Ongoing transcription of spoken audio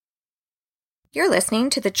You're listening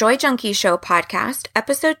to the Joy Junkie Show podcast,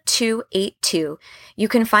 episode 282. You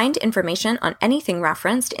can find information on anything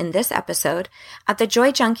referenced in this episode at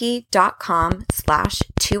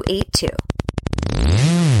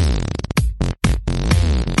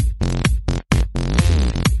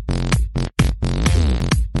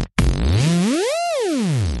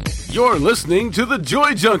You're listening to the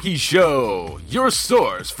Joy Junkie Show, your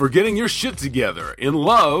source for getting your shit together in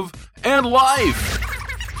love and life.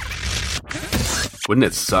 Wouldn't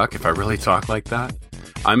it suck if I really talked like that?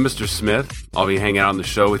 I'm Mr. Smith. I'll be hanging out on the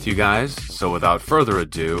show with you guys. So without further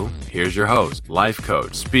ado, here's your host, life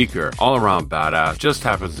coach, speaker, all-around badass, just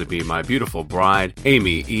happens to be my beautiful bride,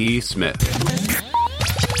 Amy E. Smith.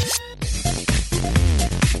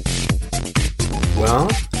 Well,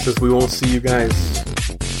 since we won't see you guys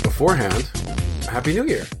beforehand, Happy New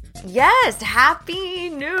Year. Yes, Happy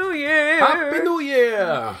New Year. Happy New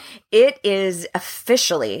Year. It is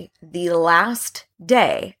officially the last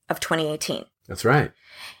day of 2018. That's right.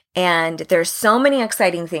 And there's so many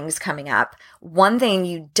exciting things coming up. One thing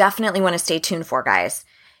you definitely want to stay tuned for, guys.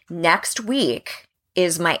 Next week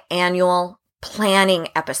is my annual planning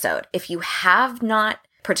episode. If you have not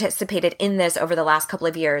participated in this over the last couple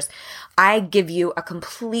of years, I give you a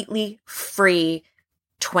completely free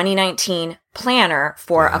 2019 planner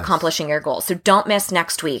for accomplishing your goals. So don't miss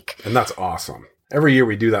next week. And that's awesome. Every year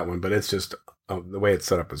we do that one, but it's just the way it's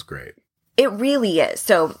set up is great. It really is.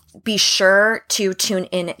 So be sure to tune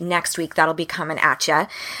in next week. That'll be coming at you.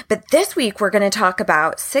 But this week, we're going to talk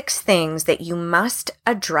about 6 things that you must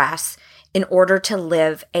address in order to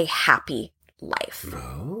live a happy life.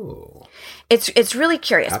 Oh. It's really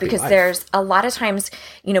curious because there's a lot of times,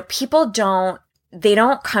 people don't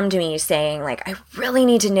come to me saying like, I really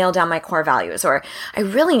need to nail down my core values, or I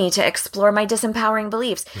really need to explore my disempowering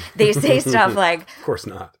beliefs. They say stuff like, of course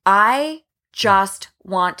not. I just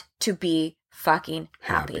want to be fucking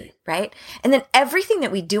happy, right? And then everything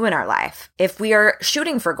that we do in our life, if we are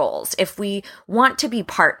shooting for goals, if we want to be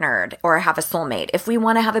partnered or have a soulmate, if we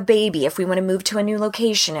want to have a baby, if we want to move to a new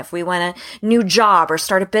location, if we want a new job or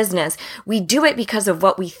start a business, we do it because of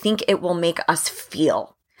what we think it will make us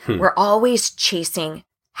feel. We're always chasing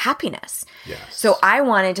happiness. Yes. So I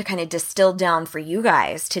wanted to kind of distill down for you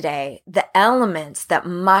guys today the elements that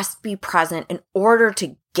must be present in order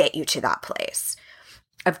to get you to that place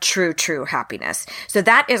of true happiness. So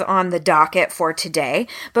that is on the docket for today.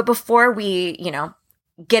 But before we,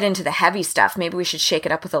 get into the heavy stuff, maybe we should shake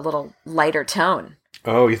it up with a little lighter tone.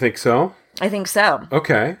 Oh, you think so? I think so.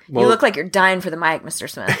 Okay. Well, you look like you're dying for the mic, Mr.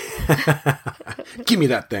 Smith. Give me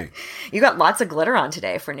that thing. You got lots of glitter on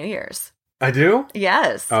today for New Year's. I do?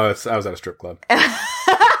 Yes. Oh, I was at a strip club.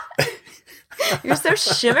 You're so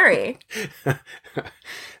shimmery.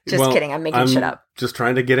 Just kidding. I'm making shit up. Just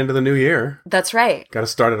trying to get into the new year. That's right. Got to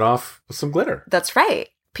start it off with some glitter. That's right.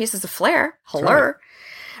 Pieces of flair. Hello. Right.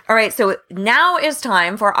 All right. So now is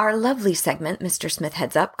time for our lovely segment, Mr. Smith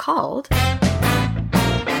Heads Up, called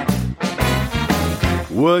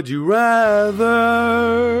Would You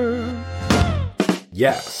Rather?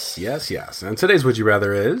 Yes. And today's Would You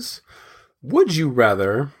Rather is, would you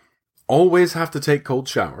rather always have to take cold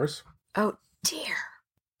showers? Oh, dear.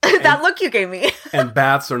 That look you gave me. And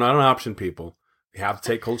baths are not an option, people. You have to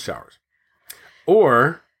take cold showers.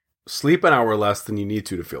 Or sleep an hour less than you need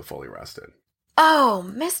to feel fully rested. Oh,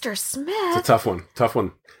 Mr. Smith. It's a tough one.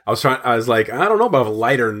 I was like, I don't know about a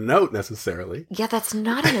lighter note necessarily. Yeah, that's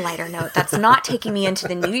not a lighter note. That's not taking me into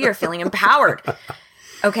the new year feeling empowered.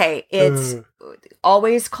 Okay, it's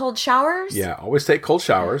always cold showers? Yeah, always take cold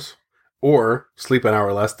showers or sleep an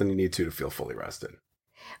hour less than you need to feel fully rested.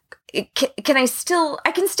 I can still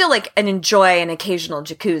like enjoy an occasional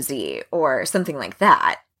jacuzzi or something like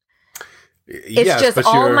that. It's just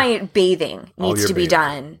all my bathing needs to be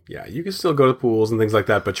done. Yeah, you can still go to pools and things like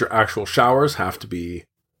that, but your actual showers have to be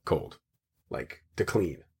cold, like to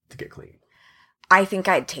get clean. I think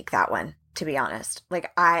I'd take that one, to be honest.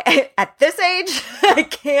 Like at this age, I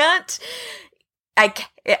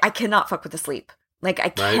cannot fuck with the sleep. Like I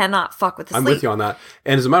cannot fuck with the sleep. I'm with you on that.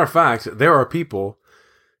 And as a matter of fact, there are people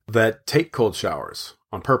that take cold showers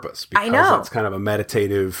on purpose because that's kind of a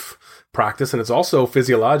meditative practice, and it's also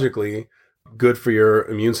physiologically good for your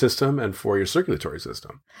immune system and for your circulatory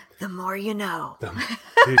system. The more you know.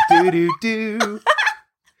 Mr.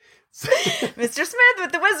 Smith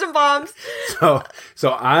with the wisdom bombs.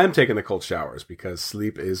 So I'm taking the cold showers because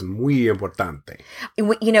sleep is muy importante.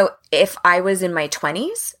 If I was in my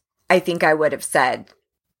 20s, I think I would have said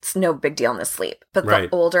it's no big deal in the sleep. But the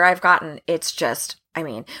older I've gotten, it's just,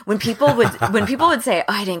 when people would say,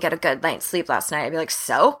 "Oh, I didn't get a good night's sleep last night," I'd be like,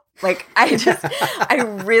 "So?" Like I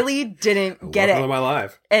really didn't get it. Welcome to my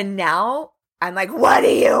life. And now I'm like, what do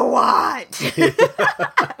you want?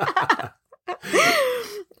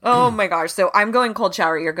 Oh my gosh. So I'm going cold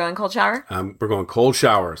shower. You're going cold shower? We're going cold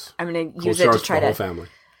showers. I'm going to use it to try to whole family.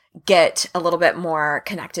 Get a little bit more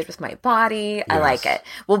connected with my body. Yes. I like it.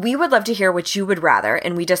 Well, we would love to hear what you would rather,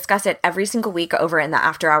 and we discuss it every single week over in the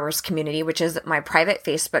After Hours community, which is my private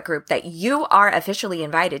Facebook group that you are officially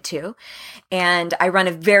invited to. And I run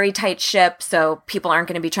a very tight ship, so people aren't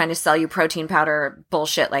going to be trying to sell you protein powder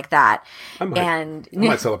bullshit like that. I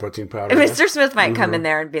might sell a protein powder. Mr. Smith might come in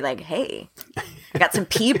there and be like, hey, I got some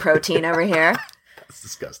pea protein over here. That's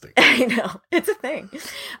disgusting. I know. It's a thing.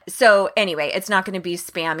 So anyway, it's not going to be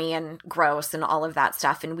spammy and gross and all of that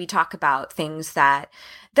stuff. And we talk about things that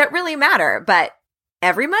really matter. But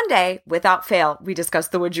every Monday, without fail, we discuss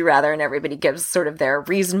the Would You Rather, and everybody gives sort of their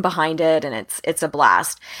reason behind it, and it's a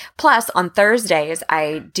blast. Plus, on Thursdays,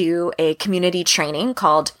 I do a community training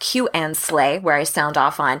called Q and Slay, where I sound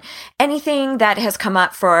off on anything that has come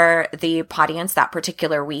up for the audience that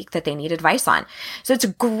particular week that they need advice on. So it's a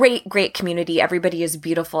great, great community. Everybody is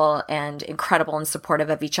beautiful and incredible and supportive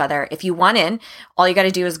of each other. If you want in, all you got to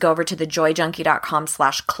do is go over to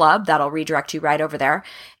thejoyjunkie.com/club. That'll redirect you right over there.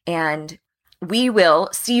 And we will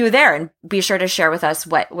see you there, and be sure to share with us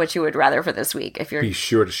what you would rather for this week. Be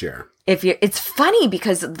sure to share. It's funny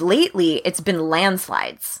because lately it's been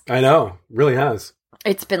landslides. I know, really has.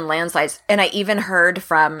 It's been landslides, and I even heard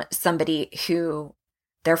from somebody who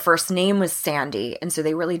their first name was Sandy, and so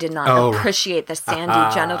they really did not appreciate the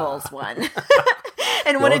Sandy genitals one.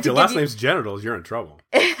 And if your last name's genitals, you're in trouble.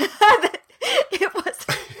 It was.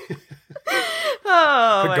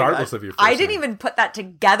 Oh, regardless of your first I didn't even put that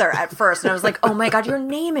together at first. And I was like, oh my God, your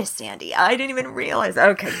name is Sandy. I didn't even realize.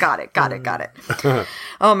 Okay, got it.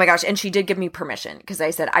 Oh my gosh. And she did give me permission because I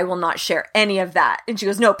said, I will not share any of that. And she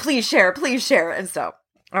goes, no, please share. And so,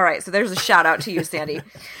 all right. So there's a shout out to you, Sandy.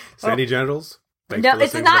 Sandy Genitals? Thanks no,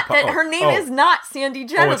 it's not. Her name is not Sandy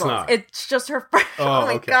Genitals. It's not. It's just her friend. Oh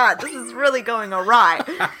my God. This is really going awry.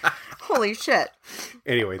 Holy shit.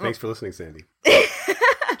 Anyway, thanks for listening, Sandy.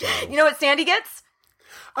 You know what Sandy gets?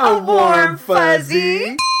 A warm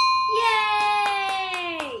fuzzy. Yay!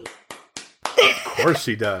 Of course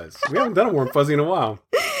she does. We haven't done a warm fuzzy in a while.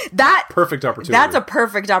 Perfect opportunity. That's a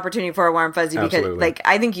perfect opportunity for a warm fuzzy. Absolutely. Because,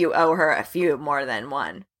 I think you owe her a few more than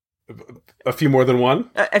one. A few more than one?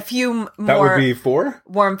 A few more. That would be 4?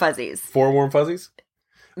 Warm fuzzies. 4 warm fuzzies?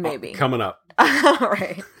 Maybe. Coming up. All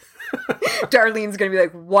right. Darlene's going to be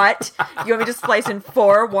like, what? You want me to splice in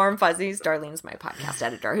 4 warm fuzzies? Darlene's my podcast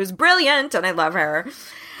editor, who's brilliant, and I love her.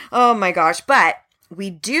 Oh my gosh. But we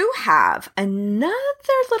do have another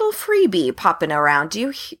little freebie popping around. Do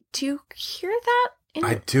you hear that?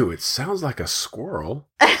 I do. It sounds like a squirrel.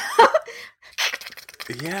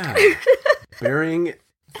 Yeah. Burying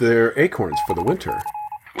their acorns for the winter.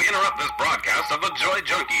 We interrupt this broadcast of the Joy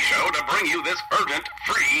Junkie Show to bring you this urgent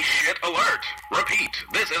free shit alert. Repeat,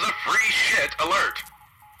 this is a free shit alert.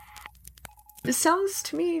 It sounds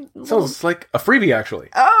to me... Sounds like a freebie, actually.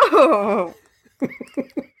 Oh!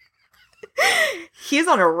 He's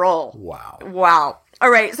on a roll. Wow. All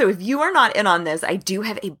right, so if you are not in on this, I do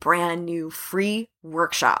have a brand new free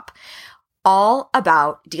workshop all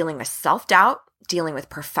about dealing with self-doubt, dealing with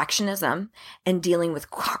perfectionism, and dealing with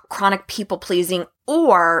chronic people-pleasing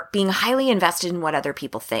or being highly invested in what other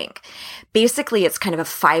people think. Basically, it's kind of a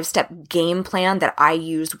 5-step game plan that I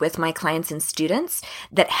use with my clients and students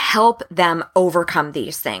that help them overcome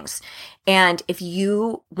these things. And if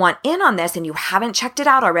you want in on this and you haven't checked it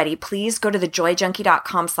out already, please go to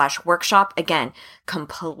thejoyjunkie.com/workshop. Again,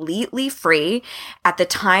 completely free. At the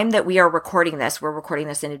time that we are recording this, we're recording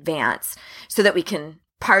this in advance so that we can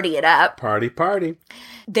party it up. Party.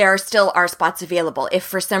 There still are spots available. If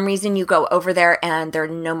for some reason you go over there and there are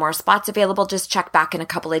no more spots available, just check back in a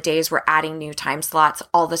couple of days. We're adding new time slots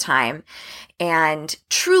all the time. And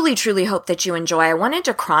truly, truly hope that you enjoy. I wanted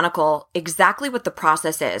to chronicle exactly what the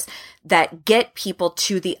process is that get people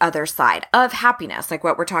to the other side of happiness, like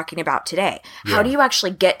what we're talking about today. Yeah. How do you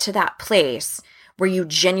actually get to that place where you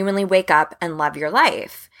genuinely wake up and love your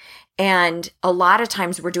life? And a lot of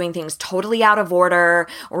times we're doing things totally out of order,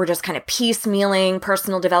 or we're just kind of piecemealing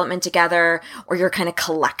personal development together, or you're kind of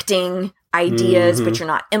collecting ideas, but you're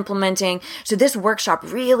not implementing. So this workshop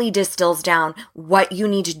really distills down what you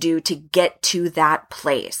need to do to get to that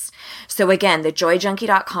place. So again,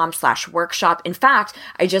 thejoyjunkie.com/workshop. In fact,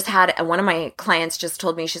 I just had one of my clients just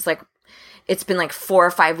told me, she's like, it's been like 4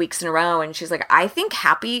 or 5 weeks in a row. And she's like, I think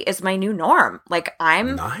happy is my new norm. Like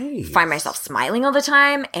find myself smiling all the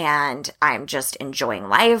time and I'm just enjoying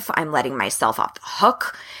life. I'm letting myself off the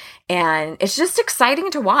hook. And it's just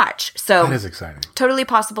exciting to watch. So that is exciting. Totally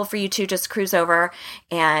possible for you to just cruise over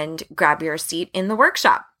and grab your seat in the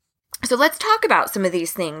workshop. So let's talk about some of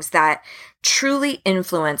these things that truly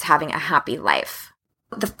influence having a happy life.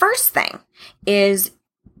 The first thing is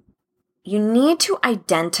you need to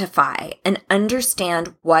identify and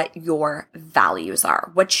understand what your values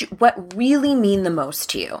are, what really mean the most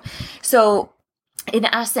to you. So in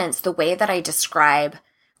essence, the way that I describe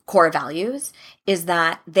core values is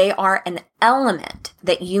that they are an element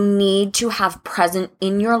that you need to have present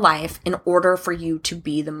in your life in order for you to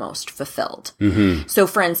be the most fulfilled. Mm-hmm. So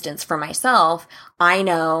for instance, for myself, I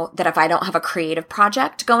know that if I don't have a creative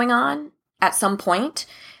project going on at some point,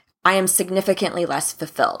 I am significantly less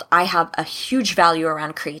fulfilled. I have a huge value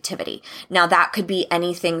around creativity. Now, that could be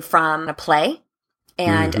anything from a play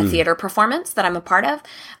and a theater performance that I'm a part of.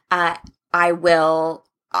 I will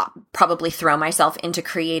probably throw myself into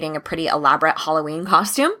creating a pretty elaborate Halloween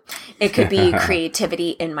costume. It could be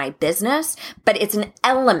creativity in my business, but it's an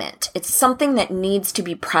element. It's something that needs to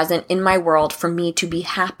be present in my world for me to be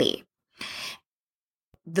happy.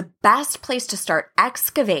 The best place to start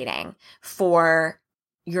excavating for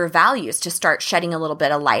your values, to start shedding a little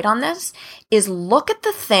bit of light on this, is look at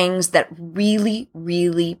the things that really,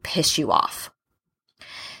 really piss you off.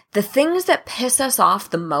 The things that piss us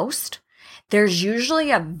off the most, there's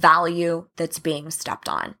usually a value that's being stepped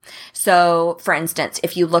on. So, for instance,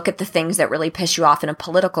 if you look at the things that really piss you off in a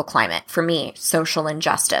political climate, for me, social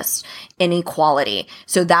injustice, inequality.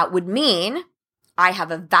 So that would mean I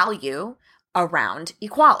have a value around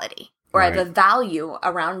equality, or I have a value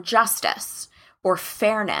around justice or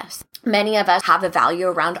fairness. Many of us have a value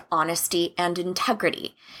around honesty and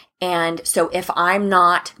integrity. And so if I'm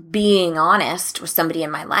not being honest with somebody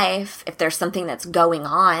in my life, if there's something that's going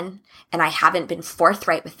on and I haven't been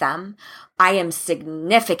forthright with them, I am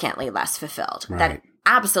significantly less fulfilled. Right. That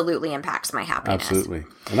absolutely impacts my happiness. Absolutely.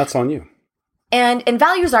 And that's on you. And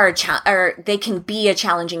values are they can be a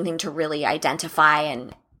challenging thing to really identify,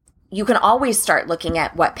 and you can always start looking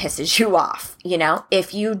at what pisses you off. You know,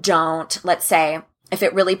 if you don't, let's say, if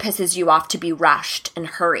it really pisses you off to be rushed and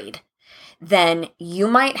hurried, then you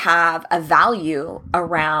might have a value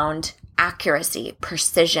around accuracy,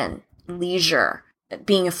 precision, leisure,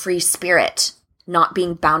 being a free spirit, not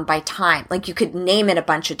being bound by time. Like, you could name it a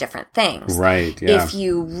bunch of different things. Right, yeah. If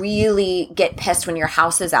you really get pissed when your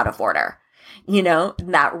house is out of order, you know,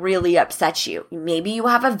 that really upsets you. Maybe you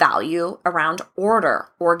have a value around order,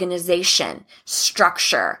 organization,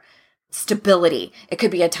 structure, stability. It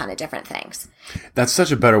could be a ton of different things. That's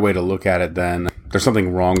such a better way to look at it than there's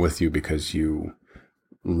something wrong with you because you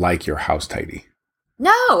like your house tidy.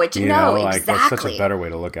 No, exactly. That's such a better way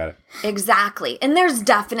to look at it. Exactly. And there's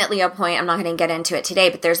definitely a point, I'm not going to get into it today,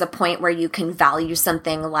 but there's a point where you can value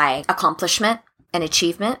something like accomplishment and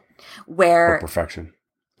achievement, where... Or perfection.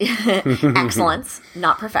 Excellence,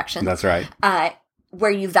 not perfection. That's right. Where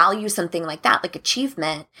you value something like that, like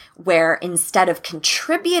achievement, where instead of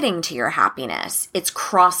contributing to your happiness, it's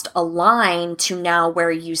crossed a line to now where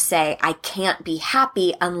you say, I can't be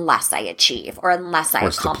happy unless I achieve or unless I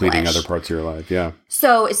accomplish. Or it's depleting other parts of your life, yeah.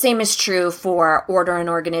 So same is true for order and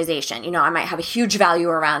organization. You know, I might have a huge value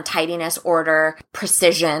around tidiness, order,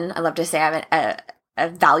 precision. I love to say I have a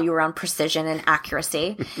value around precision and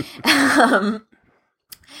accuracy.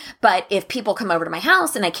 But if people come over to my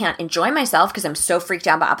house and I can't enjoy myself because I'm so freaked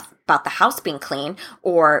out about the house being clean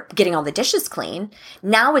or getting all the dishes clean,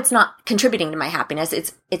 now it's not contributing to my happiness.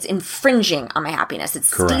 It's infringing on my happiness.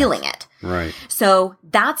 It's Correct. Stealing it. Right. So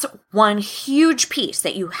that's one huge piece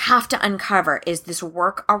that you have to uncover, is this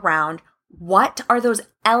work around what are those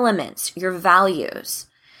elements, your values,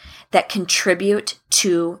 that contribute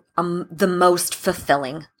to the most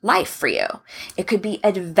fulfilling life for you. It could be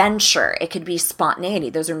adventure. It could be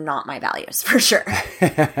spontaneity. Those are not my values, for sure.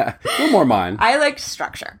 A little more mine. I like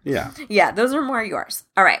structure. Yeah. Yeah, those are more yours.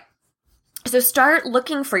 All right. So start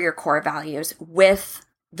looking for your core values with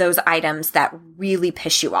those items that really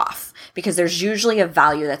piss you off, because there's usually a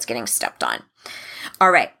value that's getting stepped on.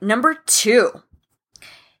 All right. Number 2,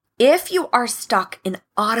 if you are stuck in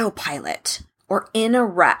autopilot or in a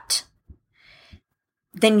rut,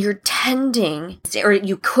 then you're tending, or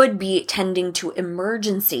you could be tending to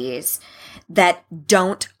emergencies that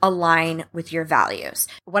don't align with your values.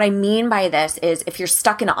 What I mean by this is, if you're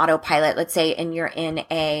stuck in autopilot, let's say, and you're in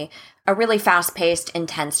a really fast-paced,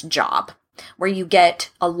 intense job where you get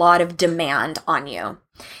a lot of demand on you,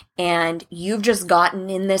 and you've just gotten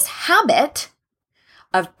in this habit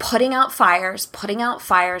of putting out fires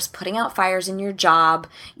in your job.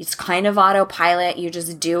 It's kind of autopilot. You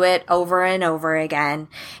just do it over and over again.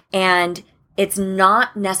 And it's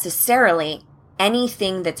not necessarily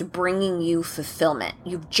anything that's bringing you fulfillment.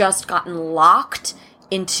 You've just gotten locked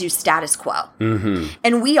into status quo. Mm-hmm.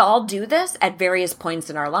 And we all do this at various points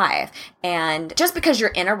in our life. And just because you're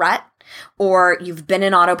in a rut, or you've been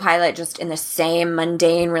in autopilot just in the same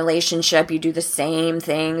mundane relationship, you do the same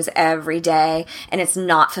things every day, and it's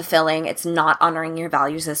not fulfilling, it's not honoring your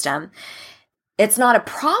value system, it's not a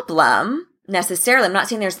problem necessarily. I'm not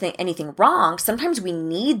saying there's anything wrong. Sometimes we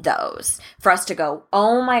need those for us to go,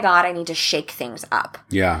 oh my God, I need to shake things up.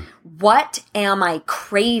 Yeah. What am I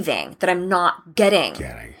craving that I'm not getting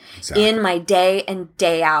exactly. in my day in,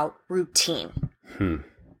 day out routine?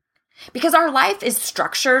 Because our life is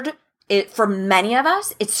structured. For many of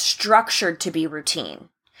us, it's structured to be routine.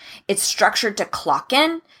 It's structured to clock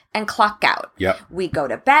in and clock out. Yep. We go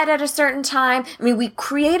to bed at a certain time. I mean, we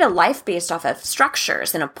create a life based off of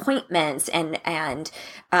structures and appointments and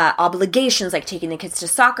obligations, like taking the kids to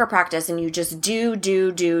soccer practice, and you just do,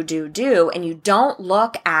 and you don't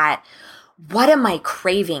look at, what am I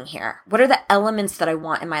craving here? What are the elements that I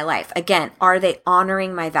want in my life? Again, are they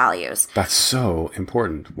honoring my values? That's so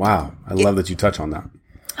important. Wow. I love that you touch on that.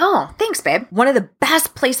 Oh, thanks, babe. One of the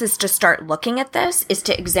best places to start looking at this is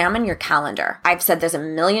to examine your calendar. I've said this a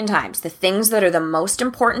million times. The things that are the most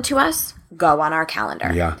important to us go on our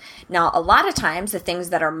calendar. Yeah. Now, a lot of times, the things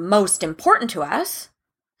that are most important to us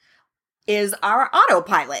is our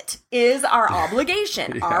autopilot, is our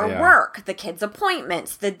obligation, our work, the kids'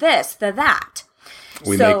 appointments, the this, the that.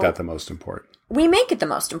 We make that the most important. We make it the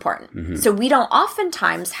most important. Mm-hmm. So we don't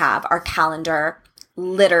oftentimes have our calendar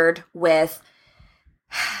littered with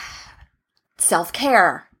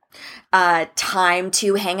self-care, time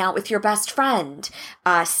to hang out with your best friend,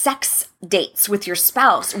 sex dates with your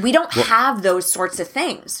spouse. We don't have those sorts of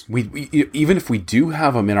things. We even if we do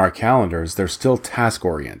have them in our calendars, they're still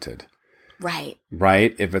task-oriented. Right.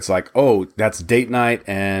 Right? If it's like, oh, that's date night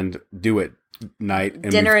and do it night.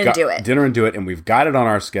 And dinner and do it. And we've got it on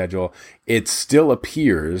our schedule. It still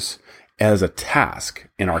appears as a task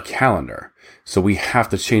in our calendar. So we have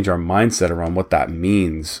to change our mindset around what that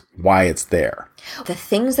means, why it's there. The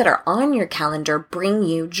things that are on your calendar bring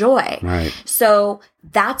you joy. Right. So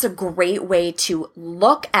that's a great way to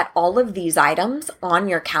look at all of these items on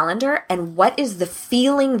your calendar and what is the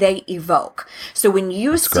feeling they evoke. So when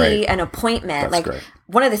you see an appointment,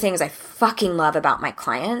 one of the things I fucking love about my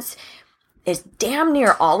clients is damn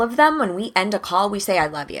near all of them, when we end a call, we say, I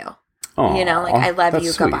love you. Aww, I love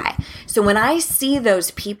you, sweet. goodbye. So when I see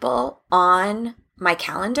those people on my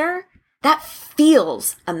calendar, that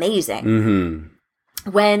feels amazing.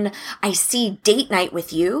 Mm-hmm. When I see date night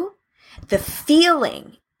with you, the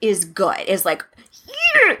feeling is good. It's like,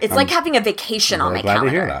 it's like having a vacation on my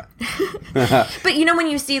calendar. Glad to hear that. But when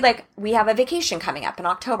you see, we have a vacation coming up in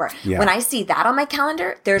October. Yeah. When I see that on my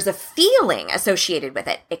calendar, there's a feeling associated with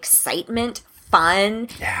it. Excitement, fun,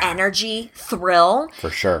 energy, thrill. For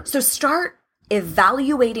sure. So start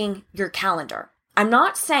evaluating your calendar. I'm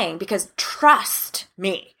not saying, because trust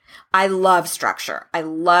me, I love structure. I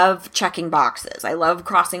love checking boxes. I love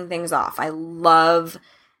crossing things off. I love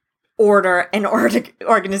order and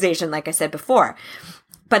organization, like I said before.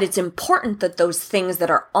 But it's important that those things that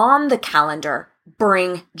are on the calendar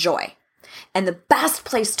bring joy. And the best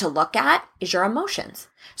place to look at is your emotions.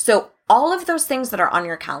 So all of those things that are on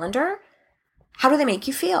your calendar, how do they make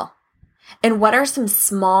you feel? And what are some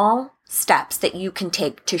small steps that you can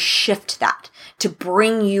take to shift that, to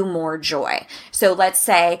bring you more joy? So let's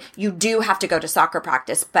say you do have to go to soccer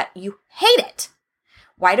practice, but you hate it.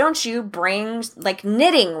 Why don't you bring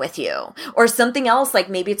knitting with you or something else?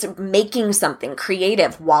 Maybe it's making something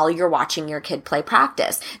creative while you're watching your kid play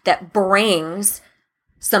practice that brings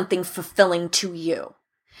something fulfilling to you,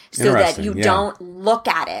 so that you don't look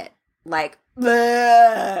at it like,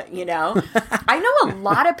 I know a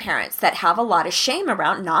lot of parents that have a lot of shame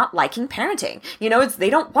around not liking parenting. They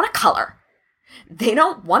don't want to color. They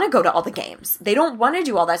don't want to go to all the games. They don't want to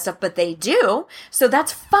do all that stuff, but they do. So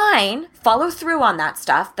that's fine. Follow through on that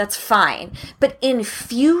stuff. That's fine. But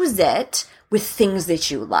infuse it with things that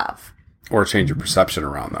you love. Or change your perception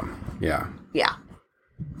around them. Yeah. Yeah.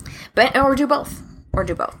 Or do both. Or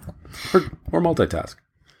multitask.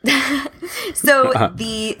 So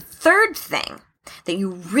the third thing that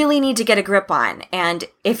you really need to get a grip on, and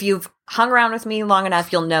if you've hung around with me long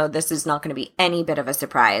enough, you'll know this is not going to be any bit of a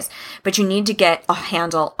surprise, but you need to get a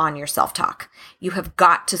handle on your self-talk. You have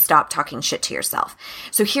got to stop talking shit to yourself.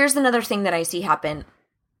 So here's another thing that I see happen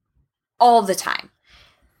all the time.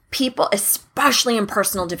 People, especially in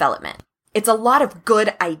personal development, it's a lot of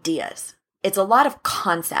good ideas. It's a lot of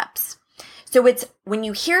concepts. So it's when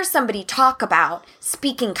you hear somebody talk about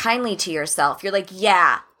speaking kindly to yourself, you're like,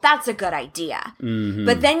 yeah, that's a good idea. Mm-hmm.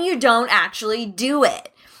 But then you don't actually do it.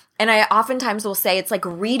 And I oftentimes will say it's like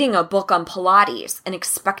reading a book on Pilates and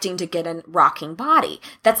expecting to get a rocking body.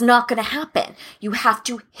 That's not going to happen. You have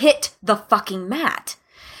to hit the fucking mat.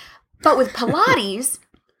 But with Pilates,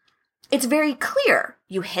 it's very clear.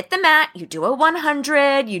 You hit the mat, you do a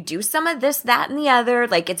 100, you do some of this, that, and the other.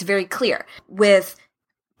 Like, it's very clear. With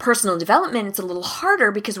personal development, it's a little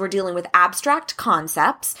harder because we're dealing with abstract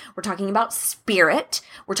concepts. We're talking about spirit.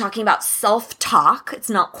 We're talking about self-talk. It's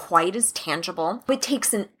not quite as tangible. It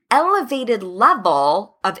takes an elevated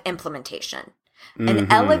level of implementation,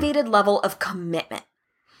 an elevated level of commitment.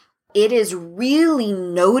 It is really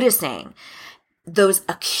noticing those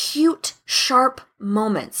acute, sharp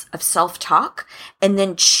moments of self-talk and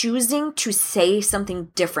then choosing to say something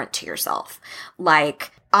different to yourself.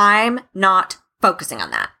 Like, I'm not focusing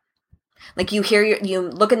on that. Like you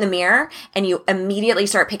look in the mirror and you immediately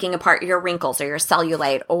start picking apart your wrinkles or your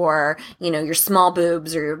cellulite or, your small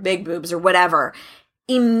boobs or your big boobs or whatever.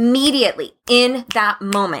 Immediately in that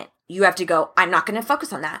moment, you have to go, I'm not going to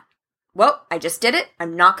focus on that. Well, I just did it.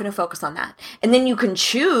 I'm not going to focus on that. And then you can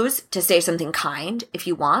choose to say something kind if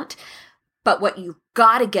you want. But what you've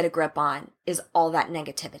got to get a grip on is all that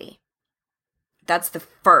negativity. That's the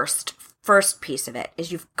first piece of it,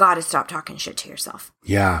 is you've got to stop talking shit to yourself.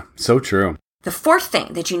 Yeah, so true. The fourth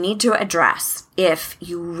thing that you need to address if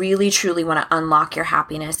you really truly want to unlock your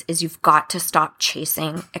happiness is you've got to stop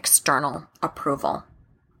chasing external approval.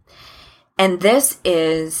 And this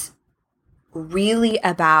is really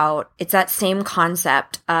about, it's that same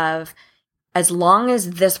concept of, as long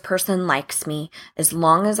as this person likes me, as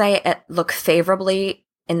long as I look favorably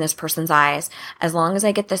in this person's eyes, as long as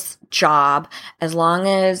I get this job, as long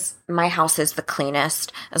as my house is the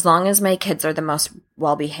cleanest, as long as my kids are the most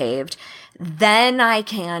well-behaved, then I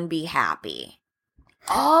can be happy.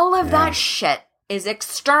 All of that shit is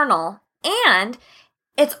external, and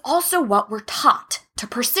it's also what we're taught to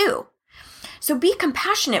pursue. So be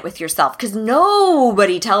compassionate with yourself, because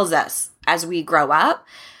nobody tells us as we grow up,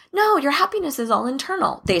 no, your happiness is all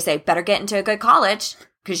internal. They say, better get into a good college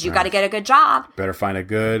because you got to get a good job. Better find a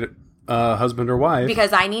good husband or wife.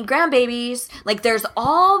 Because I need grandbabies. Like, there's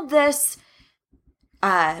all this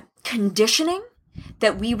conditioning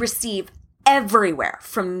that we receive everywhere,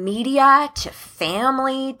 from media to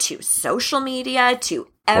family to social media to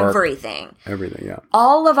everything. Work. Everything, yeah.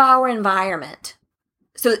 All of our environment.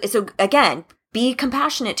 So again, be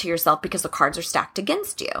compassionate to yourself because the cards are stacked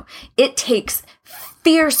against you. It takes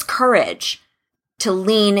fierce courage to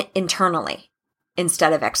lean internally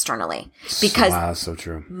instead of externally. Because so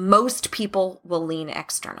true. Most people will lean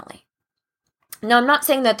externally. Now, I'm not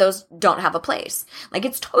saying that those don't have a place. Like,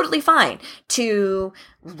 it's totally fine to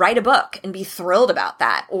write a book and be thrilled about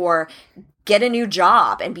that, or get a new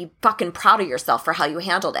job and be fucking proud of yourself for how you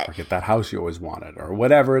handled it. Or get that house you always wanted, or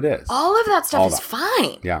whatever it is. All of that stuff is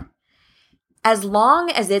fine. Yeah. As long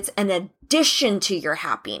as it's an addition to your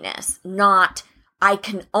happiness, not, I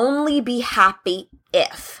can only be happy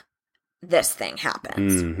if this thing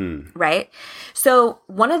happens, right? So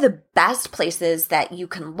one of the best places that you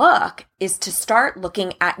can look is to start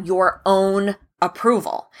looking at your own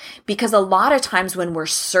approval. Because a lot of times when we're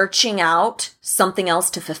searching out something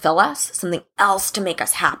else to fulfill us, something else to make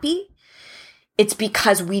us happy, it's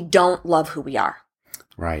because we don't love who we are.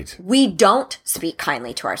 Right. We don't speak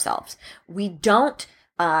kindly to ourselves. We don't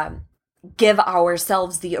give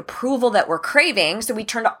ourselves the approval that we're craving. So we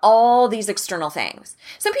turn to all these external things.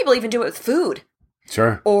 Some people even do it with food.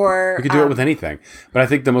 Sure. Or you could do it with anything. But I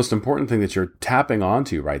think the most important thing that you're tapping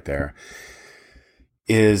onto right there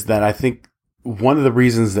is that I think one of the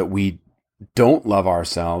reasons that we don't love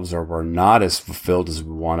ourselves, or we're not as fulfilled as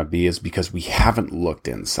we want to be, is because we haven't looked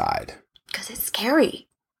inside. Because it's scary.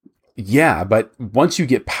 Yeah, but once you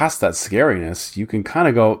get past that scariness, you can kind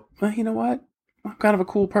of go, well, you know what? I'm kind of a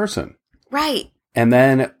cool person. Right. And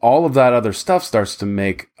then all of that other stuff starts to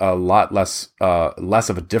make a lot less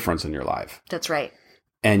of a difference in your life. That's right.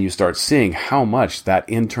 And you start seeing how much that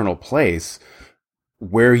internal place,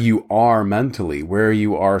 where you are mentally, where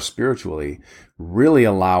you are spiritually, really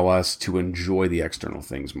allow us to enjoy the external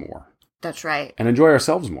things more. That's right. And enjoy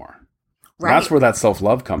ourselves more. Right. That's where that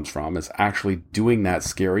self-love comes from, is actually doing that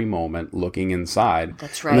scary moment, looking inside.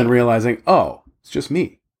 That's right. And then realizing, oh, it's just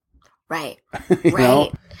me. Right. You right.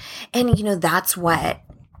 know? And, that's what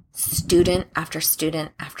student after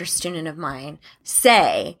student after student of mine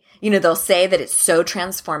say. They'll say that it's so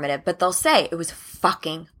transformative, but they'll say it was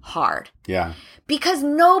fucking hard. Yeah. Because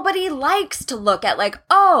nobody likes to look at like,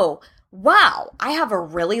 oh, wow, I have a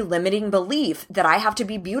really limiting belief that I have to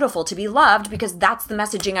be beautiful to be loved because that's the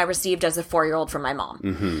messaging I received as a 4-year-old from my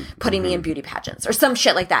mom, putting me in beauty pageants or some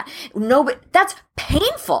shit like that. No, but that's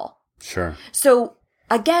painful. Sure. So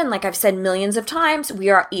again, like I've said millions of times, we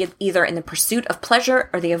are either in the pursuit of pleasure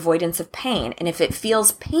or the avoidance of pain. And if it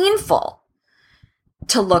feels painful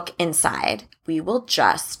to look inside, we will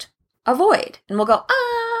just avoid and we'll go,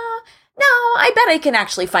 no, I bet I can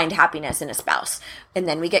actually find happiness in a spouse. And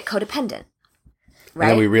then we get codependent, right?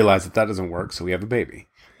 And then we realize that doesn't work, so we have a baby.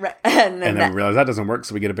 Right. And then we realize that doesn't work,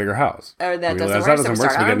 so we get a bigger house. Or that we doesn't work, so we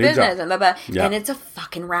start our own business. And, blah, blah. Yeah. And it's a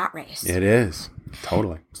fucking rat race. It is.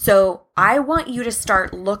 Totally. So I want you to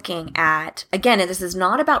start looking at, again, and this is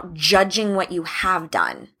not about judging what you have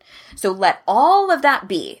done. So let all of that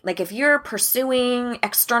be. Like if you're pursuing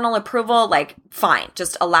external approval, like fine,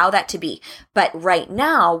 just allow that to be. But right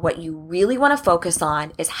now, what you really want to focus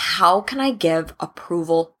on is how can I give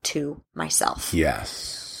approval to myself?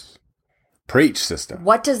 Yes. Preach, sister.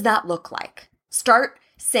 What does that look like? Start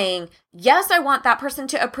saying, yes, I want that person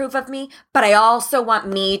to approve of me, but I also want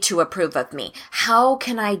me to approve of me. How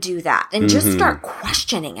can I do that? And just start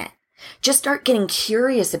questioning it. Just start getting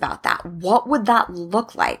curious about that. What would that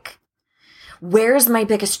look like? Where's my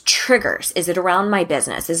biggest triggers? Is it around my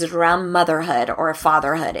business? Is it around motherhood or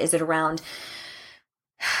fatherhood? Is it around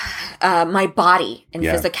my body and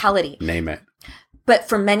physicality? Name it. But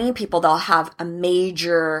for many people, they'll have a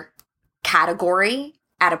major category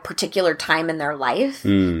at a particular time in their life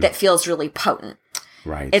that feels really potent.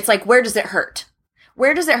 Right. It's like, where does it hurt?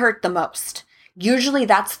 Where does it hurt the most? Usually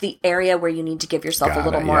that's the area where you need to give yourself a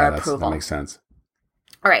little more approval. That makes sense.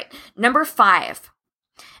 All right. Number 5.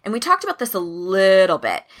 And we talked about this a little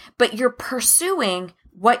bit, but you're pursuing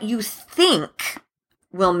what you think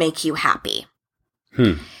will make you happy.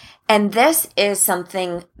 And this is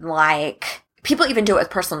something like, people even do it with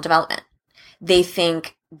personal development. They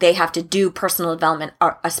think they have to do personal development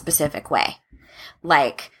a specific way.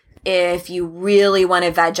 Like, if you really want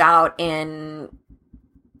to veg out and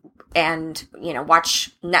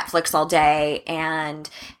watch Netflix all day and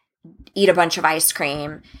eat a bunch of ice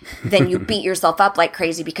cream, then you beat yourself up like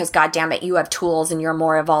crazy because, God damn it, you have tools and you're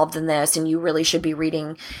more evolved than this, and you really should be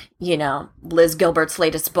reading, Liz Gilbert's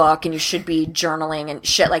latest book, and you should be journaling and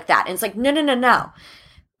shit like that. And it's like, no.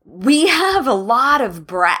 We have a lot of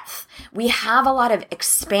breadth. We have a lot of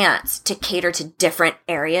expanse to cater to different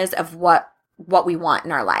areas of what we want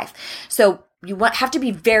in our life. So you have to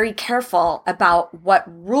be very careful about what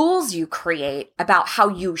rules you create about how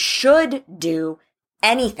you should do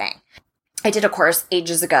anything. I did a course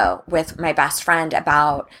ages ago with my best friend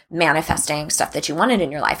about manifesting stuff that you wanted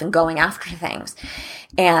in your life and going after things.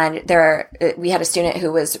 And we had a student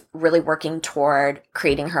who was really working toward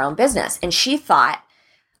creating her own business. And she thought,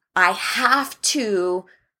 I have to,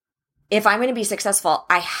 if I'm going to be successful,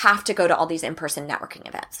 I have to go to all these in-person networking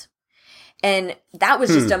events. And that was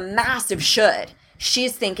just a massive should.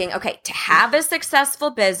 She's thinking, okay, to have a successful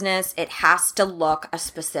business, it has to look a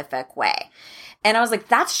specific way. And I was like,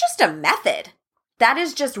 that's just a method. That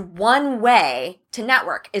is just one way to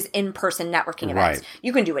network, is in-person networking events. Right.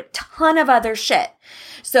 You can do a ton of other shit.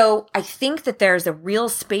 So I think that there's a real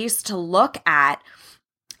space to look at,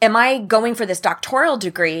 am I going for this doctoral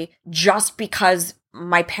degree just because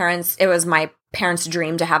it was my parents'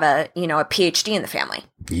 dream to have a PhD in the family?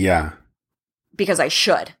 Yeah. Because I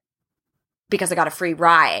should. Because I got a free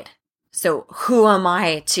ride. So who am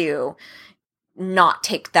I to not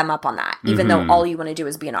take them up on that, even though all you want to do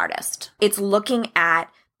is be an artist? It's looking at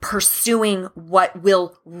pursuing what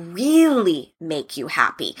will really make you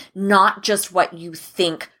happy, not just what you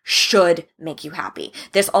think should make you happy.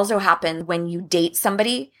 This also happens when you date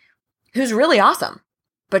somebody who's really awesome,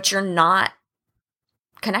 but you're not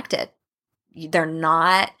connected. They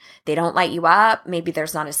don't light you up. Maybe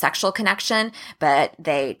there's not a sexual connection, but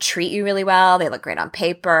they treat you really well. They look great on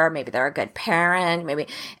paper. Maybe they're a good parent.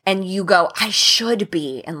 And you go, I should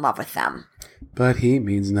be in love with them. But he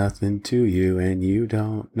means nothing to you and you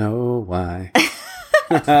don't know why.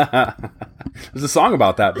 There's a song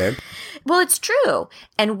about that, babe. Well, it's true.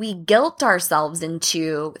 And we guilt ourselves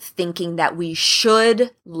into thinking that we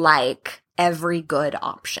should like every good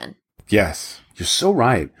option. Yes, you're so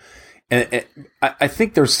right. And I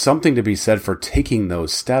think there's something to be said for taking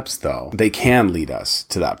those steps, though. They can lead us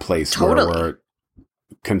to that place where we're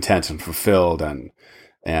content and fulfilled and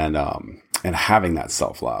having that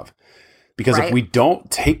self-love. Because if we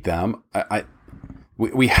don't take them,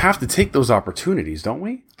 we have to take those opportunities, don't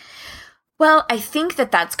we? Well, I think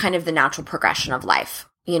that's kind of the natural progression of life.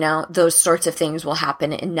 Those sorts of things will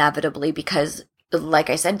happen inevitably because, like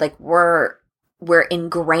I said, like we're we're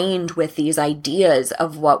ingrained with these ideas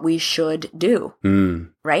of what we should do,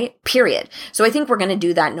 right? Period. So I think we're going to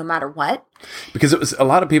do that no matter what. Because a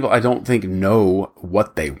lot of people, I don't think, know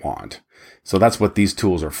what they want. So that's what these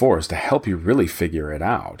tools are for, is to help you really figure it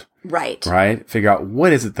out. Right. Right? Figure out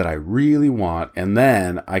what is it that I really want. And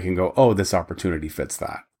then I can go, oh, this opportunity fits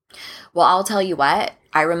that. Well, I'll tell you what.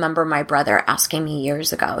 I remember my brother asking me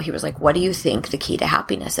years ago, he was like, what do you think the key to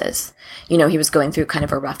happiness is? You know, he was going through kind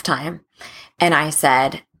of a rough time. And I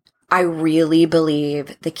said, I really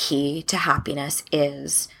believe the key to happiness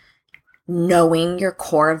is knowing your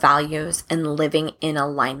core values and living in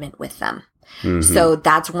alignment with them. So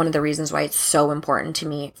that's one of the reasons why it's so important to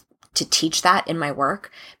me to teach that in my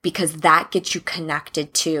work, because that gets you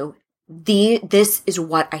connected to this is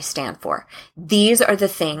what I stand for. These are the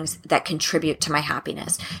things that contribute to my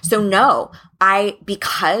happiness. So no,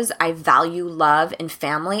 because I value love and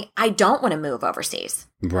family, I don't want to move overseas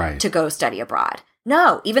to go study abroad.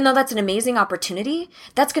 No, even though that's an amazing opportunity,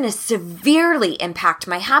 that's going to severely impact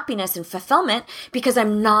my happiness and fulfillment because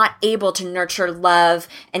I'm not able to nurture love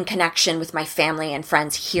and connection with my family and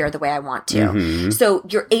friends here the way I want to. So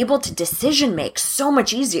you're able to decision make so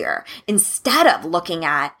much easier instead of looking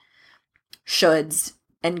at shoulds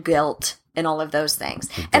and guilt and all of those things.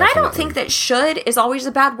 Definitely. And I don't think that should is always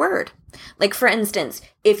a bad word. Like, for instance,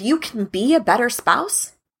 if you can be a better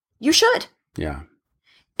spouse, you should. Yeah.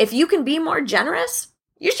 If you can be more generous,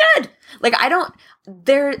 you should. Like,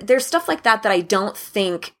 there's stuff like that I don't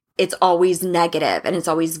think it's always negative and it's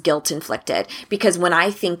always guilt inflicted. Because when I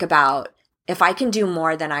think about if I can do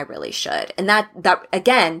more, then I really should. And that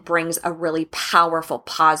again brings a really powerful,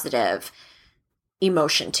 positive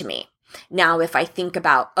emotion to me. Now, if I think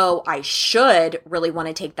about, I should really want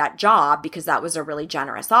to take that job because that was a really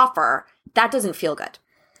generous offer, that doesn't feel good.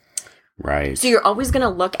 Right. So you're always going to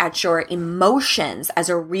look at your emotions as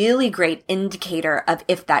a really great indicator of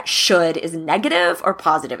if that should is negative or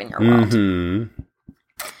positive in your world.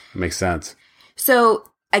 Makes sense.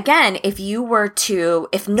 So again, if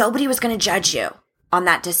nobody was going to judge you on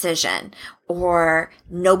that decision, or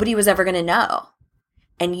nobody was ever going to know,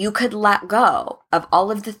 and you could let go of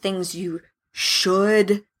all of the things you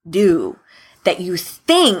should do that you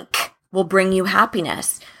think will bring you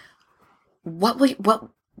happiness, what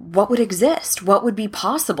would exist? What would be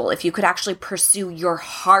possible if you could actually pursue your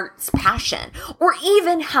heart's passion, or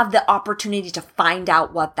even have the opportunity to find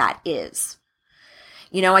out what that is?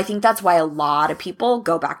 You know, I think that's why a lot of people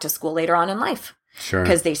go back to school later on in life. Sure.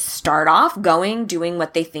 Because they start off doing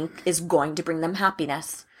what they think is going to bring them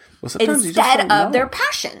happiness. Well, instead of their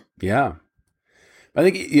passion. Yeah. I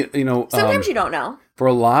think, you know. Sometimes you don't know. For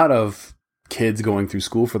a lot of kids going through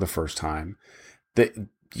school for the first time, that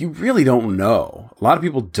you really don't know. A lot of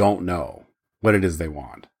people don't know what it is they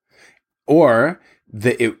want. Or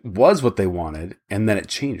that it was what they wanted and then it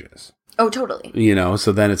changes. Oh, totally. You know,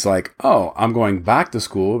 so then it's like, I'm going back to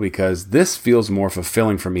school because this feels more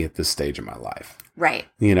fulfilling for me at this stage of my life. Right.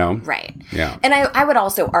 You know? Right. Yeah. And I would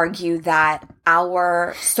also argue that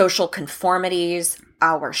our social conformities,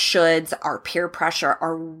 our shoulds, our peer pressure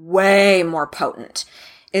are way more potent.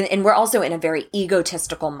 And we're also in a very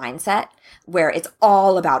egotistical mindset where it's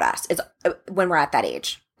all about us. It's when we're at that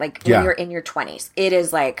age, like when you're in your 20s, it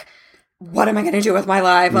is like, what am I going to do with my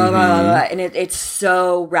life? Blah, blah, blah. And it's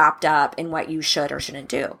so wrapped up in what you should or shouldn't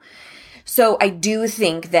do. So I do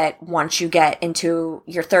think that once you get into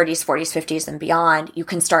your 30s, 40s, 50s, and beyond, you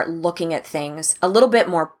can start looking at things a little bit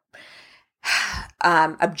more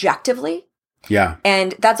objectively. Yeah.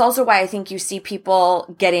 And that's also why I think you see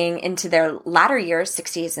people getting into their latter years,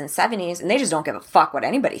 60s and 70s, and they just don't give a fuck what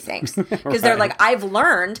anybody thinks. Because they're like, I've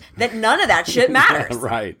learned that none of that shit matters.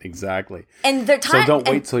 Right, exactly. And so don't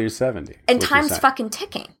wait till you're 70. And time's fucking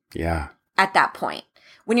ticking. Yeah. At that point.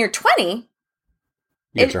 When you're 20...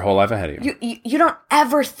 You got your whole life ahead of you. You don't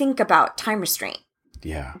ever think about time restraint.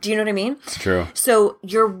 Yeah. Do you know what I mean? It's true. So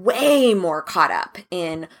you're way more caught up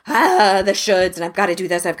in the shoulds and I've got to do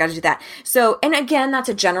this, I've got to do that. So, and again, that's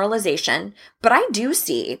a generalization, but I do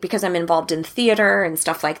see, because I'm involved in theater and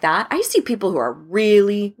stuff like that, I see people who are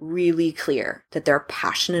really, really clear that they're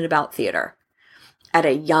passionate about theater at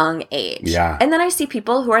a young age. Yeah. And then I see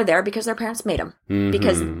people who are there because their parents made them,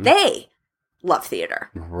 because they love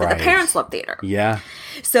theater. Right. But the parents love theater. Yeah.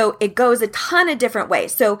 So it goes a ton of different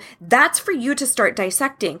ways. So that's for you to start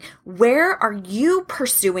dissecting. Where are you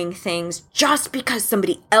pursuing things just because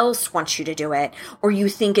somebody else wants you to do it, or you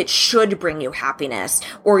think it should bring you happiness,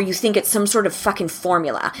 or you think it's some sort of fucking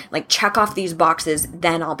formula, like check off these boxes,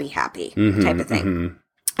 then I'll be happy type of thing.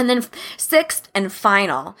 And then sixth and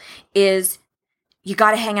final is you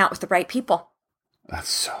got to hang out with the right people. That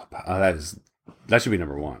is That should be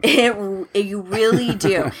number one. You really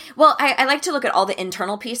do. Well, I like to look at all the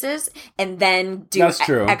internal pieces and then do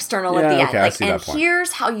external at the end. I see and that point.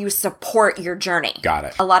 Here's how you support your journey. Got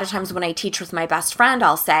it. A lot of times when I teach with my best friend,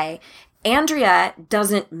 I'll say, Andrea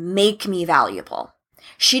doesn't make me valuable.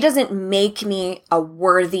 She doesn't make me a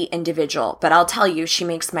worthy individual, but I'll tell you, she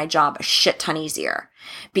makes my job a shit ton easier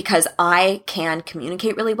because I can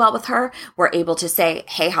communicate really well with her. We're able to say,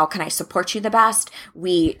 hey, how can I support you the best?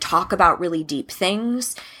 We talk about really deep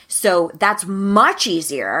things. So that's much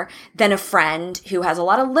easier than a friend who has a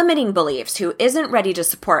lot of limiting beliefs, who isn't ready to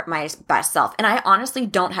support my best self. And I honestly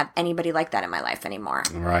don't have anybody like that in my life anymore.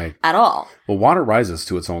 Right. At all. Well, water rises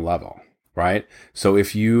to its own level. Right. So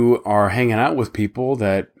if you are hanging out with people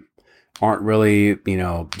that aren't really,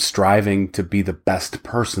 striving to be the best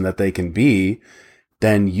person that they can be,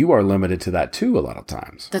 then you are limited to that too a lot of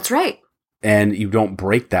times. That's right. And you don't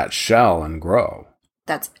break that shell and grow.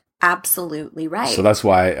 That's absolutely right. So that's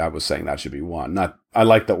why I was saying that should be one. I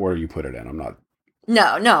like the order you put it in. I'm not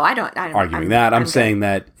I don't arguing that. I'm saying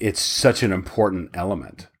that it's such an important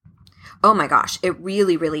element. Oh my gosh, it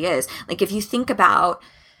really, really is. Like if you think about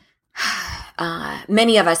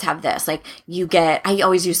many of us have this, like I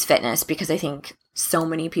always use fitness because I think so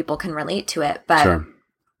many people can relate to it, but sure.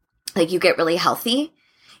 Like you get really healthy,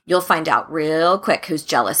 you'll find out real quick who's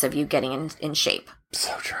jealous of you getting in shape.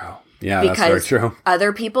 So true. Yeah, because that's very true.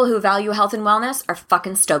 Other people who value health and wellness are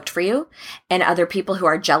fucking stoked for you, and other people who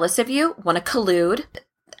are jealous of you want to collude.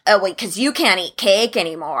 Oh, wait, because you can't eat cake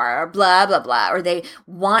anymore, or blah, blah, blah. Or they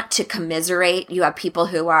want to commiserate. You have people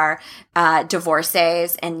who are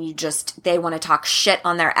divorcees and they want to talk shit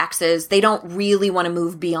on their exes. They don't really want to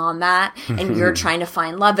move beyond that. And you're trying to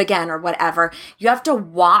find love again or whatever. You have to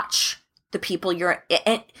watch the people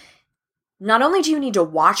and not only do you need to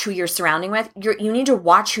watch who you're surrounding with, you need to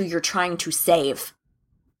watch who you're trying to save.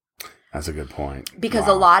 That's a good point. Because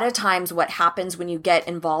a lot of times what happens when you get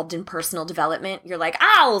involved in personal development, you're like,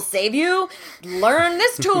 I'll save you, learn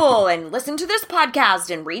this tool and listen to this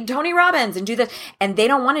podcast and read Tony Robbins and do this. And they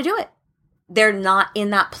don't want to do it. They're not in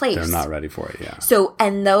that place. They're not ready for it, yeah. So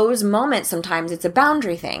in those moments, sometimes it's a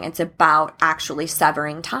boundary thing. It's about actually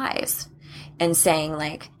severing ties and saying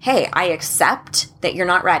like, hey, I accept that you're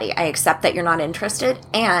not ready. I accept that you're not interested.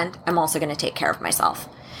 And I'm also going to take care of myself.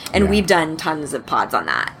 And we've done tons of pods on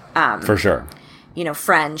that. For sure.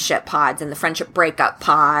 Friendship pods and the friendship breakup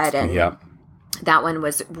pod. And that one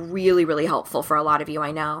was really, really helpful for a lot of you,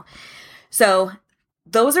 I know. So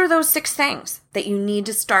those are those 6 things that you need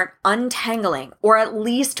to start untangling or at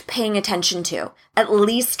least paying attention to, at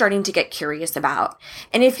least starting to get curious about.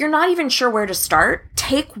 And if you're not even sure where to start,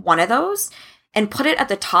 take one of those and put it at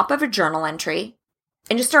the top of a journal entry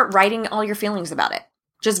and just start writing all your feelings about it.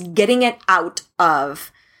 Just getting it out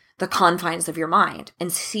of the confines of your mind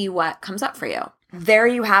and see what comes up for you. There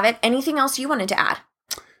you have it. Anything else you wanted to add?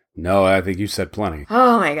 No, I think you said plenty.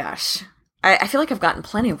 Oh my gosh. I feel like I've gotten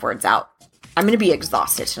plenty of words out. I'm going to be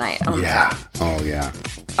exhausted tonight. Oh yeah. Oh yeah.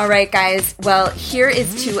 All right, guys. Well, here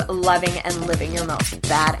is to loving and living your most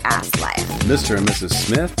badass life. Mr. and Mrs.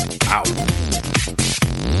 Smith, out.